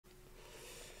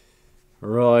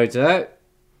Right out.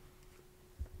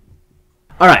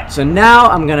 Alright, so now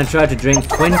I'm gonna try to drink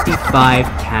 25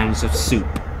 cans of soup.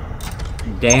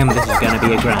 Damn, this is gonna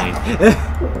be a grind.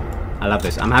 I love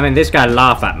this. I'm having this guy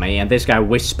laugh at me and this guy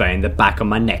whisper in the back of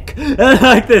my neck.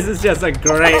 Like, this is just a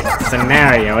great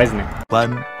scenario, isn't it?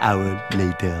 1 hour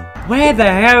later. Where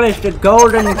the hell is the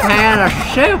golden can of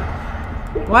soup?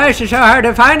 Why is it so hard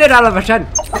to find it all of a sudden?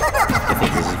 You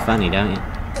think this is funny, don't you?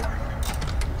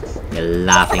 You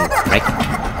laughing prick.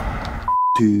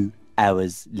 2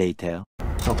 hours later.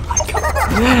 Oh my god.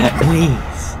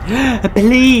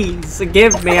 Please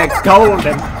give me a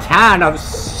golden can of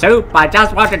soup. I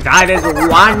just want to try this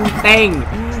one thing.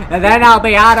 And then I'll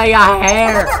be out of your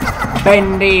hair.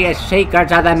 Bendy,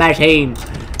 secrets of the machine.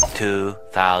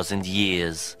 2,000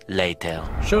 years later.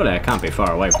 Surely I can't be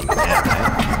far away from it now, right?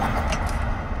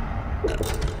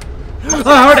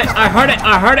 I heard it! I heard it!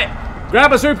 I heard it!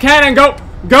 Grab a soup can and go!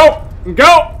 Go!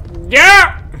 Go!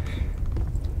 Yeah!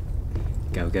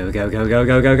 Go, go, go, go, go,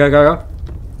 go, go, go, go, go.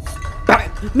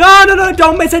 No, no, no,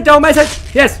 don't miss it, don't miss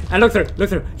it. Yes, and look through, look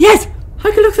through. Yes,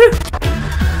 I can look through.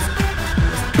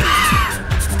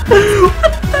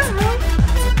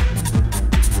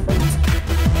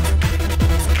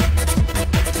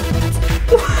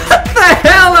 What the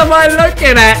hell am I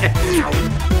looking at?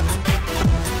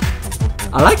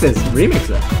 I like this remix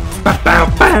though.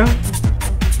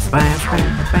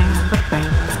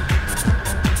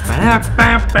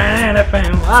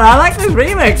 I like this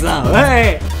remix though.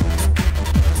 Hey.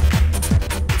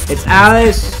 It's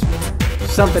Alice,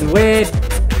 something weird,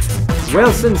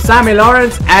 Wilson, Sammy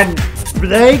Lawrence, and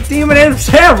Blake Demon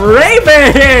himself,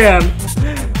 Raven!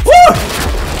 Woo!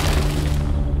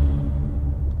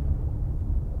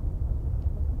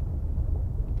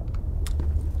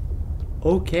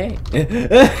 Okay.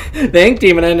 The Ink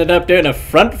Demon ended up doing a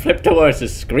front flip towards the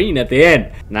screen at the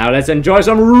end. Now let's enjoy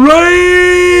some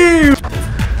rave!